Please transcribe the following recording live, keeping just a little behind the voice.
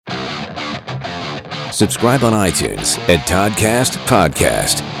Subscribe on iTunes at Toddcast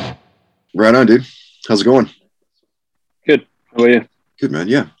Podcast. Right on, dude. How's it going? Good. How about you? Good, man.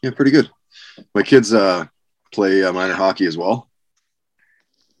 Yeah, pretty good. My kids play minor hockey as well.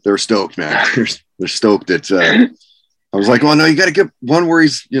 They're stoked, man. They're stoked that I was like, oh, no, you got to get one where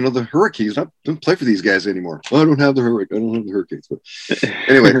he's, the Hurricanes. I don't play for these guys anymore. Oh, I don't have the Hurricanes. But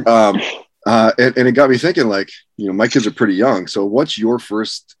anyway, and it got me thinking, like, my kids are pretty young. So what's your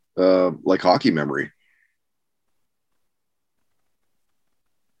first, hockey memory?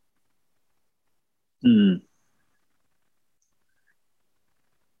 My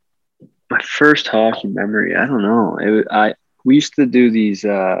first hockey memory, I don't know. We used to do these.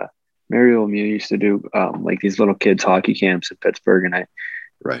 Mario Lemieux used to do these little kids hockey camps in Pittsburgh,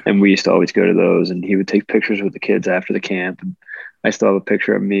 and we used to always go to those. And he would take pictures with the kids after the camp. And I still have a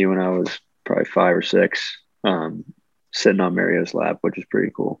picture of me when I was probably 5 or 6, sitting on Mario's lap, which is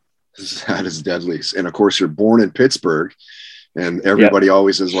pretty cool. That is deadly. And of course, you're born in Pittsburgh. And everybody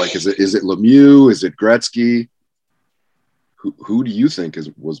always is like, is it Lemieux? Is it Gretzky? Who do you think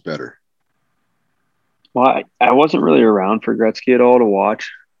was better? Well, I wasn't really around for Gretzky at all to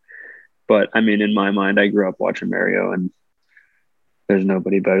watch. But, I mean, in my mind, I grew up watching Mario, and there's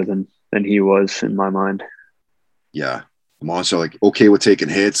nobody better than he was in my mind. Yeah. I'm also, okay with taking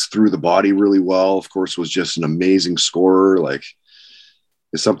hits, threw the body really well. Of course, was just an amazing scorer.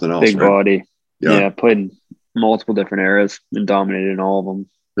 It's something else, Big right? body. Yeah, played in multiple different eras and dominated in all of them.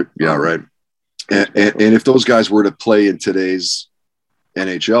 Yeah, right. And if those guys were to play in today's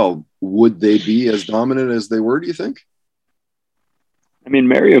NHL, would they be as dominant as they were, do you think? I mean,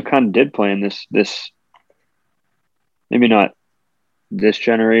 Mario kind of did play in this maybe not this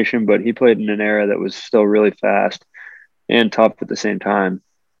generation, but he played in an era that was still really fast and tough at the same time,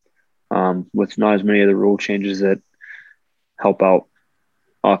 with not as many of the rule changes that help out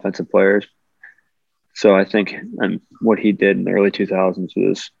offensive players. So I think what he did in the early 2000s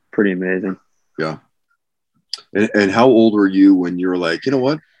was pretty amazing. Yeah. And how old were you when you were like, you know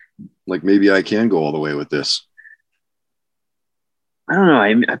what? Maybe I can go all the way with this. I don't know.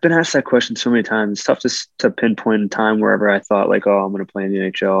 I've been asked that question so many times. It's tough to pinpoint in time wherever I thought I'm going to play in the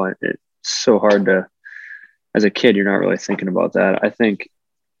NHL. It's so hard to, as a kid, you're not really thinking about that. I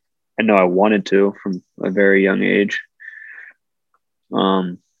know I wanted to from a very young age.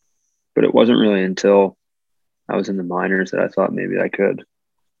 But it wasn't really until I was in the minors that I thought maybe I could,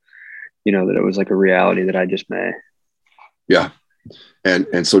 that it was like a reality that I just may. Yeah.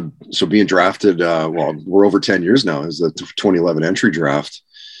 And so being drafted, we're over 10 years now, is the 2011 entry draft.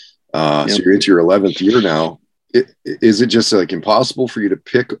 So you're into your 11th year now. Is it just impossible for you to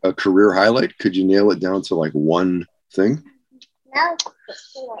pick a career highlight? Could you nail it down to one thing?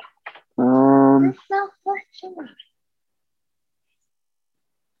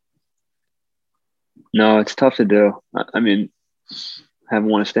 No, it's tough to do. I mean, I haven't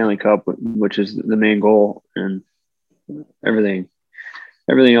won a Stanley Cup, which is the main goal, and everything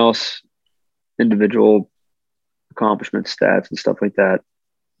else, individual accomplishments, stats, and stuff like that,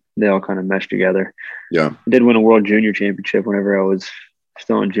 they all kind of mesh together. Yeah. I did win a World Junior Championship whenever I was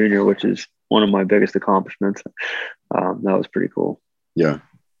still in junior, which is one of my biggest accomplishments. That was pretty cool. Yeah.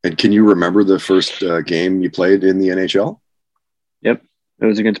 And can you remember the first game you played in the NHL? Yep. It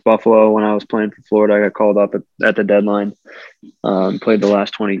was against Buffalo when I was playing for Florida. I got called up at the deadline. Played the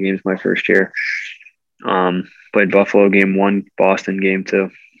last 20 games my first year. Played Buffalo game 1, Boston game 2.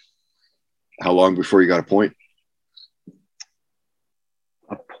 How long before you got a point?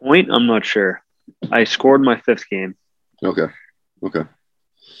 A point? I'm not sure. I scored my 5th game. Okay.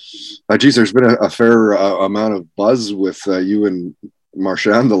 Geez, there's been a fair amount of buzz with you and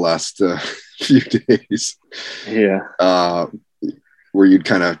Marchand the last few days. Yeah. Where you'd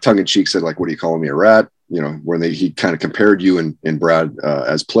kind of tongue-in-cheek said, what are you calling me, a rat? When he kind of compared you and Brad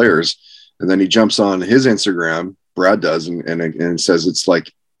as players. And then he jumps on his Instagram, Brad does, and says it's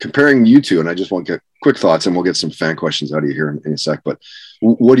like comparing you two. And I just want to get quick thoughts, and we'll get some fan questions out of you here in a sec. But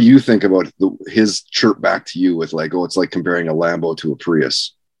what do you think about his chirp back to you with it's like comparing a Lambo to a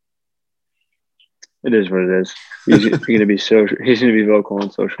Prius? It is what it is. He's going to be he's going to be vocal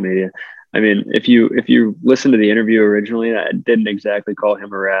on social media. I mean, if you listen to the interview originally, I didn't exactly call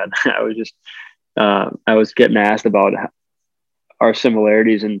him a rat. I was getting asked about our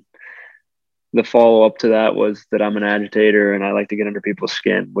similarities, and the follow up to that was that I'm an agitator and I like to get under people's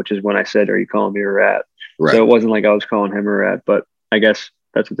skin, which is when I said, "Are you calling me a rat?" Right. So it wasn't like I was calling him a rat, but I guess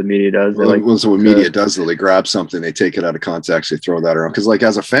that's what the media does. So what media does, they grab something, they take it out of context, they throw that around. Because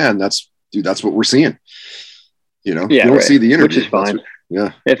as a fan, that's what we're seeing. You don't see the interview, which is fine.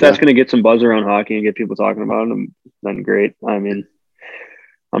 If that's going to get some buzz around hockey and get people talking about them, then great. I mean,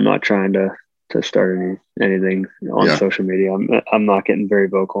 I'm not trying to to start anything on social media. I'm not getting very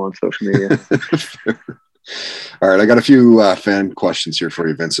vocal on social media. All right, I got a few fan questions here for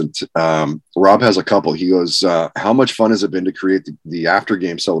you, Vincent. Rob has a couple. He goes, how much fun has it been to create the after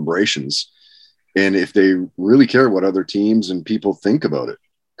game celebrations? And if they really care what other teams and people think about it?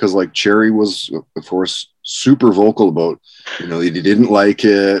 Because like Cherry was, of course, super vocal about, he didn't like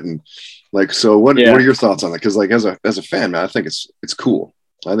it. And like, so what are your thoughts on that? Because like as a fan, man, I think it's cool.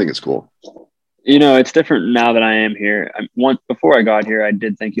 I think it's cool. It's different now that I am here. Before I got here, I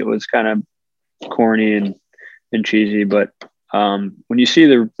did think it was kind of corny and cheesy, but when you see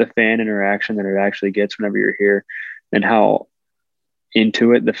the fan interaction that it actually gets whenever you're here and how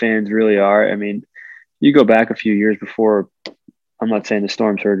into it the fans really are. I mean, you go back a few years before, I'm not saying the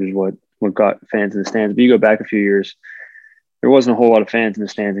storm surge is what got fans in the stands, but you go back a few years, there wasn't a whole lot of fans in the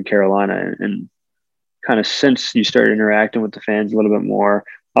stands in Carolina. And kind of since you started interacting with the fans a little bit more,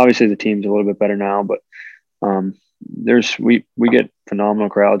 obviously the team's a little bit better now, but we get phenomenal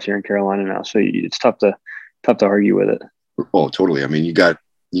crowds here in Carolina now. So it's tough to argue with it. Oh, totally. I mean, you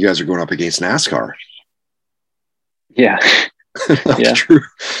guys are going up against NASCAR. Yeah. Yeah.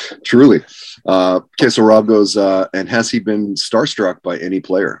 Truly. Okay. So Rob goes, and has he been starstruck by any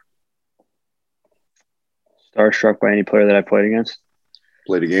player? Starstruck by any player that I played against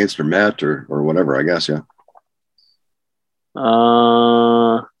or met or whatever, I guess. Yeah.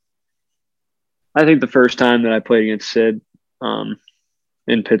 I think the first time that I played against Sid,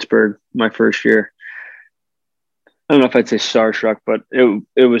 in Pittsburgh, my first year, I don't know if I'd say starstruck, but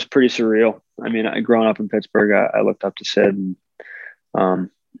it was pretty surreal. I mean, growing up in Pittsburgh, I looked up to Sid, and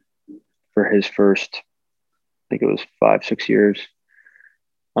for his first, I think it was 5-6 years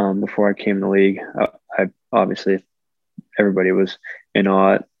before I came in the league. I obviously, everybody was in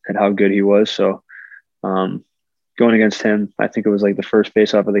awe at how good he was. So going against him, I think it was like the first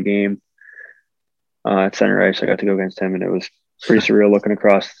face-off of the game at center ice. I got to go against him, and it was pretty surreal looking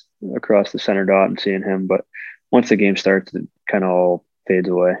across the center dot and seeing him. But once the game starts, it kind of all fades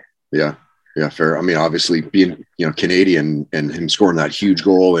away. Yeah, fair. I mean, obviously being Canadian and him scoring that huge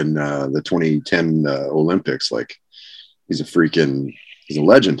goal in the 2010 Olympics, like he's a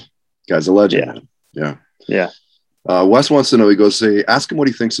legend. Guy's a legend. Yeah. Wes wants to know. He goes, ask him what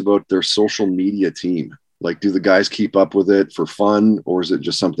he thinks about their social media team. Like, do the guys keep up with it for fun, or is it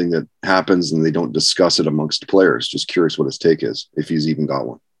just something that happens and they don't discuss it amongst players? Just curious what his take is, if he's even got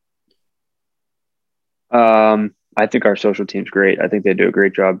one. I think our social team's great. I think they do a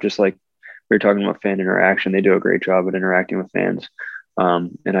great job. Just like we were talking about fan interaction, they do a great job at interacting with fans.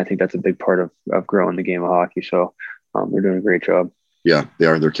 And I think that's a big part of growing the game of hockey. So they're doing a great job. Yeah, they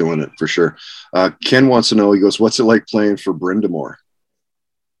are. They're killing it for sure. Ken wants to know, he goes, what's it like playing for Brind'Amour?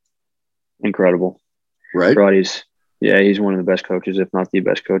 Incredible. Right? Roddy's one of the best coaches, if not the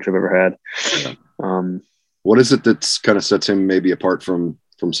best coach I've ever had. Yeah. What is it that's kind of sets him maybe apart from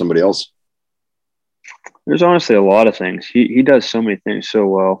somebody else? There's honestly a lot of things. He does so many things so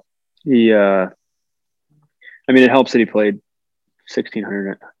well. It helps that he played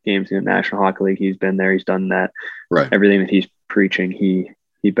 1,600 games in the National Hockey League. He's been there. He's done that. Right. Everything that he's preaching, he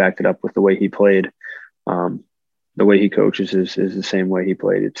backed it up with the way he played. The way he coaches is the same way he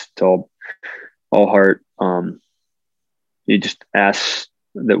played. It's all heart. He just asks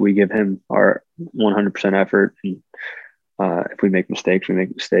that we give him our 100% effort. And if we make mistakes, we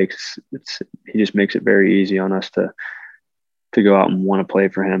make mistakes. He just makes it very easy on us to go out and want to play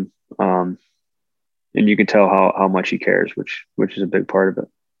for him. And you can tell how much he cares, which is a big part of it.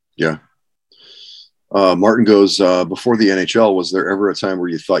 Yeah. Martin goes, before the NHL, was there ever a time where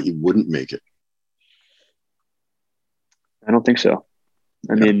you thought you wouldn't make it? I don't think so.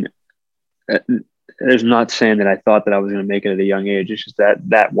 I mean, there's not saying that I thought that I was going to make it at a young age. It's just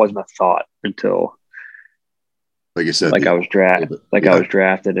that wasn't a thought until, like you said, I was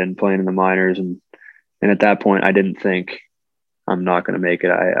drafted and playing in the minors. And at that point, I didn't think I'm not going to make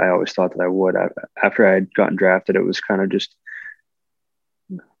it. I always thought that I would. After I had gotten drafted, it was kind of just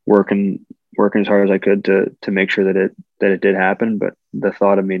working as hard as I could to make sure that it did happen. But the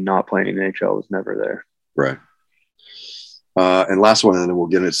thought of me not playing in the NHL was never there. Right. And last one, and then we'll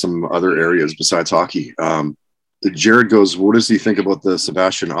get into some other areas besides hockey. Jared goes, what does he think about the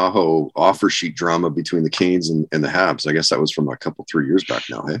Sebastian Aho offer sheet drama between the Canes and the Habs? I guess that was from 3 years back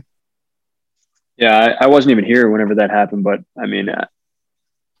now, hey? Yeah, I wasn't even here whenever that happened, but I mean,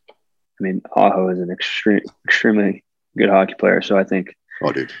 Aho is an extremely good hockey player, so I think.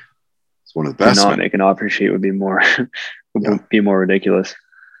 Oh, dude, it's one of the best. To not make an offer sheet would be more be more ridiculous.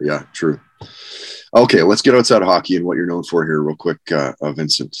 Yeah, true. Okay, let's get outside of hockey and what you're known for here, real quick,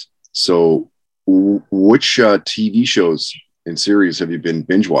 Vincent. So, which TV shows and series have you been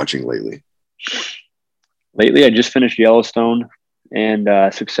binge watching lately? Lately, I just finished Yellowstone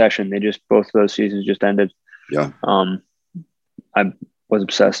and Succession. Both of those seasons just ended. Yeah. I was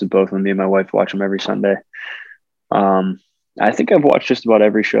obsessed with both of them. Me and my wife watch them every Sunday. I think I've watched just about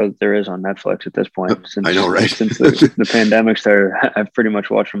every show that there is on Netflix at this point. I know, right? Since the pandemic started, I've pretty much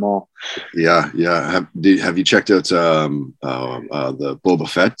watched them all. Yeah. Have you checked out the Boba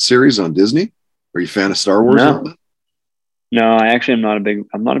Fett series on Disney? Are you a fan of Star Wars? No, I actually am not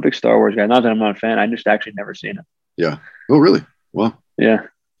I'm not a big Star Wars guy. Not that I'm not a fan. I just actually never seen it. Yeah. Oh, really? Well. Yeah.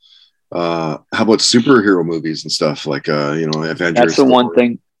 How about superhero movies and stuff like Avengers? That's the one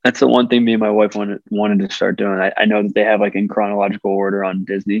thing. That's the one thing me and my wife wanted to start doing. I know that they have like in chronological order on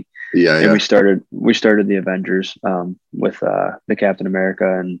Disney. Yeah. And we started the Avengers with the Captain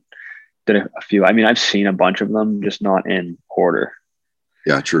America and did a few. I mean, I've seen a bunch of them, just not in order.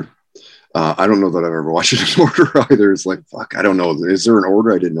 Yeah, true. I don't know that I've ever watched it in order either. It's like, fuck, I don't know. Is there an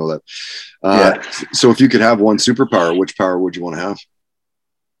order? I didn't know that. Yeah. So if you could have one superpower, which power would you want to have?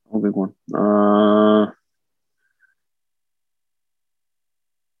 A big one.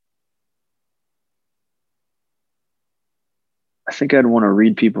 I think I'd want to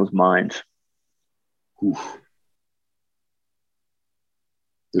read people's minds. Oof.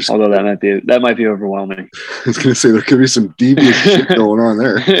 Although that might be overwhelming. I was going to say there could be some devious shit going on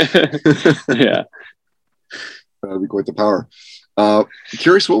there. Yeah, that'd be quite the power.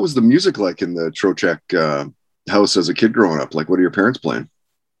 Curious, what was the music like in the Trocheck house as a kid growing up? Like, what are your parents playing?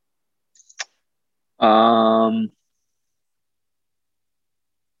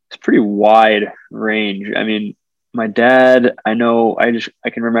 It's pretty wide range. I mean, my dad, I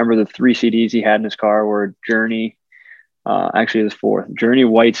can remember the 3 CDs he had in his car were Journey. Actually, it was 4. Journey,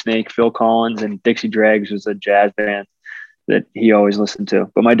 Whitesnake, Phil Collins, and Dixie Dregs was a jazz band that he always listened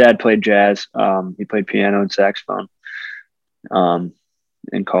to. But my dad played jazz. He played piano and saxophone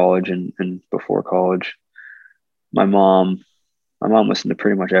in college and before college. My mom listened to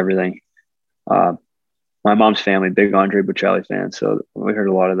pretty much everything. My mom's family, big Andre Bocelli fans, so we heard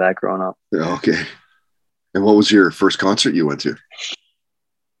a lot of that growing up. Yeah, okay. And what was your first concert you went to?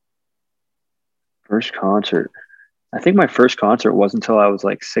 First concert. I think my first concert wasn't until I was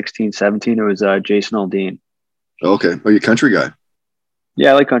like 16, 17. It was Jason Aldean. Okay. Oh, you a country guy?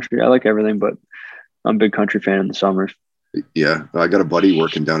 Yeah, I like country. I like everything, but I'm a big country fan in the summers. Yeah. I got a buddy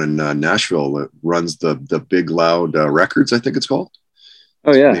working down in Nashville that runs the Big Loud Records, I think it's called.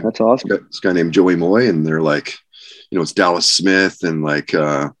 Oh, yeah. That's awesome. This guy named Joey Moy, and they're like, it's Dallas Smith and like,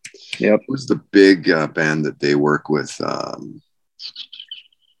 yep. Who's the big band that they work with?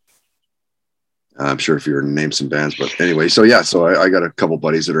 I'm sure if you were to name some bands, but anyway, so I got a couple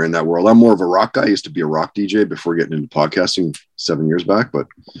buddies that are in that world. I'm more of a rock guy. I used to be a rock DJ before getting into podcasting 7 years back, but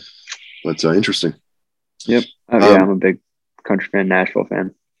interesting. Yep. Oh, yeah, I'm a big country fan, Nashville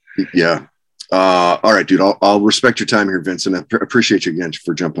fan. Yeah. All right, dude, I'll respect your time here, Vincent. I appreciate you again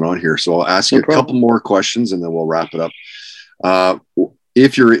for jumping on here. So I'll ask you a couple more questions and then we'll wrap it up.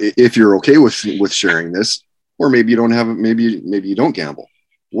 If you're okay with sharing this, or maybe you don't have it, maybe you don't gamble.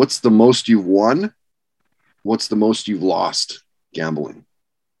 What's the most you've won? What's the most you've lost gambling?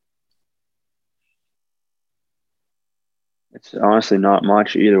 It's honestly not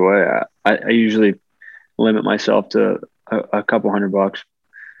much either way. I usually limit myself to a couple $100.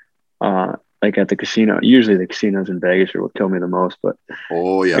 Like at the casino, usually the casinos in Vegas are what kill me the most. But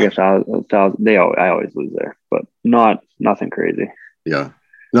oh yeah, I guess I always lose there, but nothing crazy. Yeah,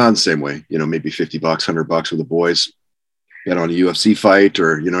 not in the same way. Maybe $50, $100 with the boys. Bet on a UFC fight,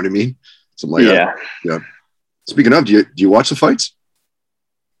 or you know what I mean, something like that. Yeah. Speaking of, do you watch the fights?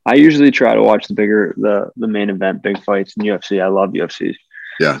 I usually try to watch the main event, big fights in UFC. I love UFC.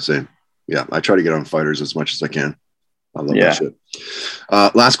 Yeah, same. Yeah, I try to get on fighters as much as I can. I love that shit.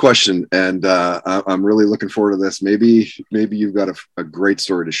 Last question, and I'm really looking forward to this. Maybe you've got a great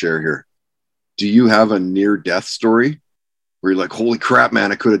story to share here. Do you have a near-death story where you're like, holy crap,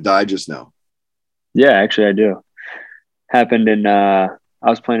 man, I could have died just now? Yeah, actually, I do. Happened in I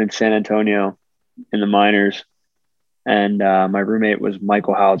was playing in San Antonio in the minors, and my roommate was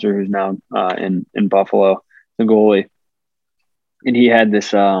Michael Hauser, who's now in Buffalo, the goalie, and he had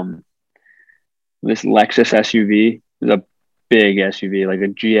this Lexus SUV. It was a big SUV, like a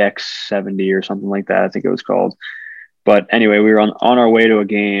GX70 or something like that, I think it was called. But anyway, we were on our way to a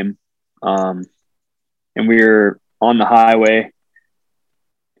game, and we were on the highway,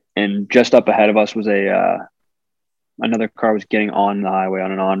 and just up ahead of us was another car was getting on the highway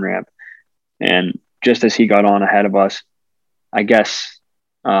on an on-ramp. And just as he got on ahead of us, I guess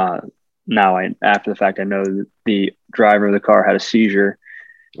after the fact, I know that the driver of the car had a seizure.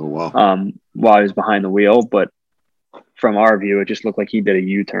 Oh, wow. While he was behind the wheel. But from our view, it just looked like he did a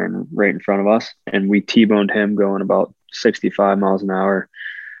U-turn right in front of us, and we T-boned him going about 65 miles an hour.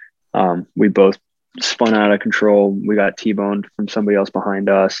 We both spun out of control. We got T-boned from somebody else behind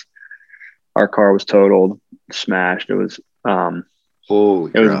us. Our car was totaled, smashed. It was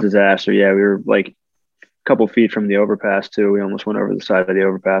Holy crap. was a disaster. Yeah, we were like a couple feet from the overpass too. We almost went over the side of the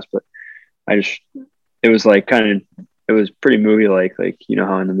overpass, but it was like it was pretty movie like you know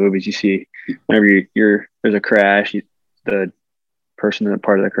how in the movies you see whenever there's a crash, the person in the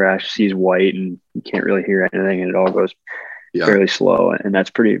part of the crash sees white and you can't really hear anything, and it all goes fairly slow. And that's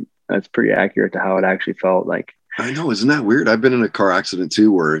pretty accurate to how it actually felt like. I know, isn't that weird? I've been in a car accident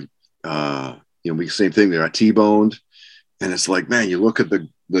too where we same thing. They got T-boned, and it's like, man, you look at the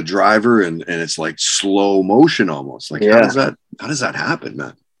driver and it's like slow motion almost. Like how does that happen,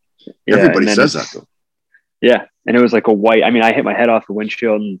 man? Yeah, everybody says that though. Yeah, and it was like a white. I mean, I hit my head off the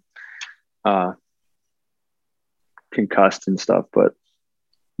windshield and concussed and stuff, but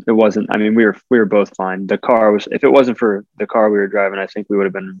it wasn't. I mean, we were both fine. The car was. If it wasn't for the car we were driving, I think we would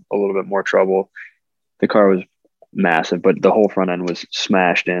have been a little bit more trouble. The car was massive, but the whole front end was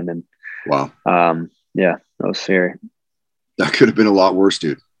smashed in, and wow. Yeah, that was scary. That could have been a lot worse,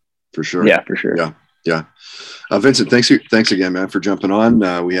 dude. For sure. Yeah, for sure. Yeah. Vincent, thanks again, man, for jumping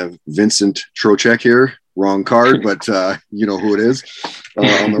on. We have Vincent Trocheck here. Wrong card, but you know who it is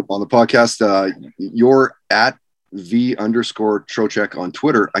on the podcast. You're at _Trocheck on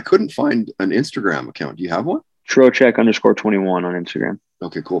Twitter. I couldn't find an Instagram account. Do you have one? Trocheck _21 on Instagram.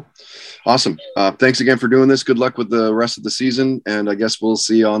 Okay, cool. Awesome. Thanks again for doing this. Good luck with the rest of the season, and I guess we'll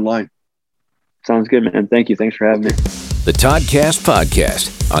see you online. Sounds good, man. Thank you. Thanks for having me. The Toddcast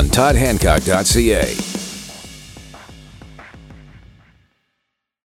Podcast on ToddHancock.ca.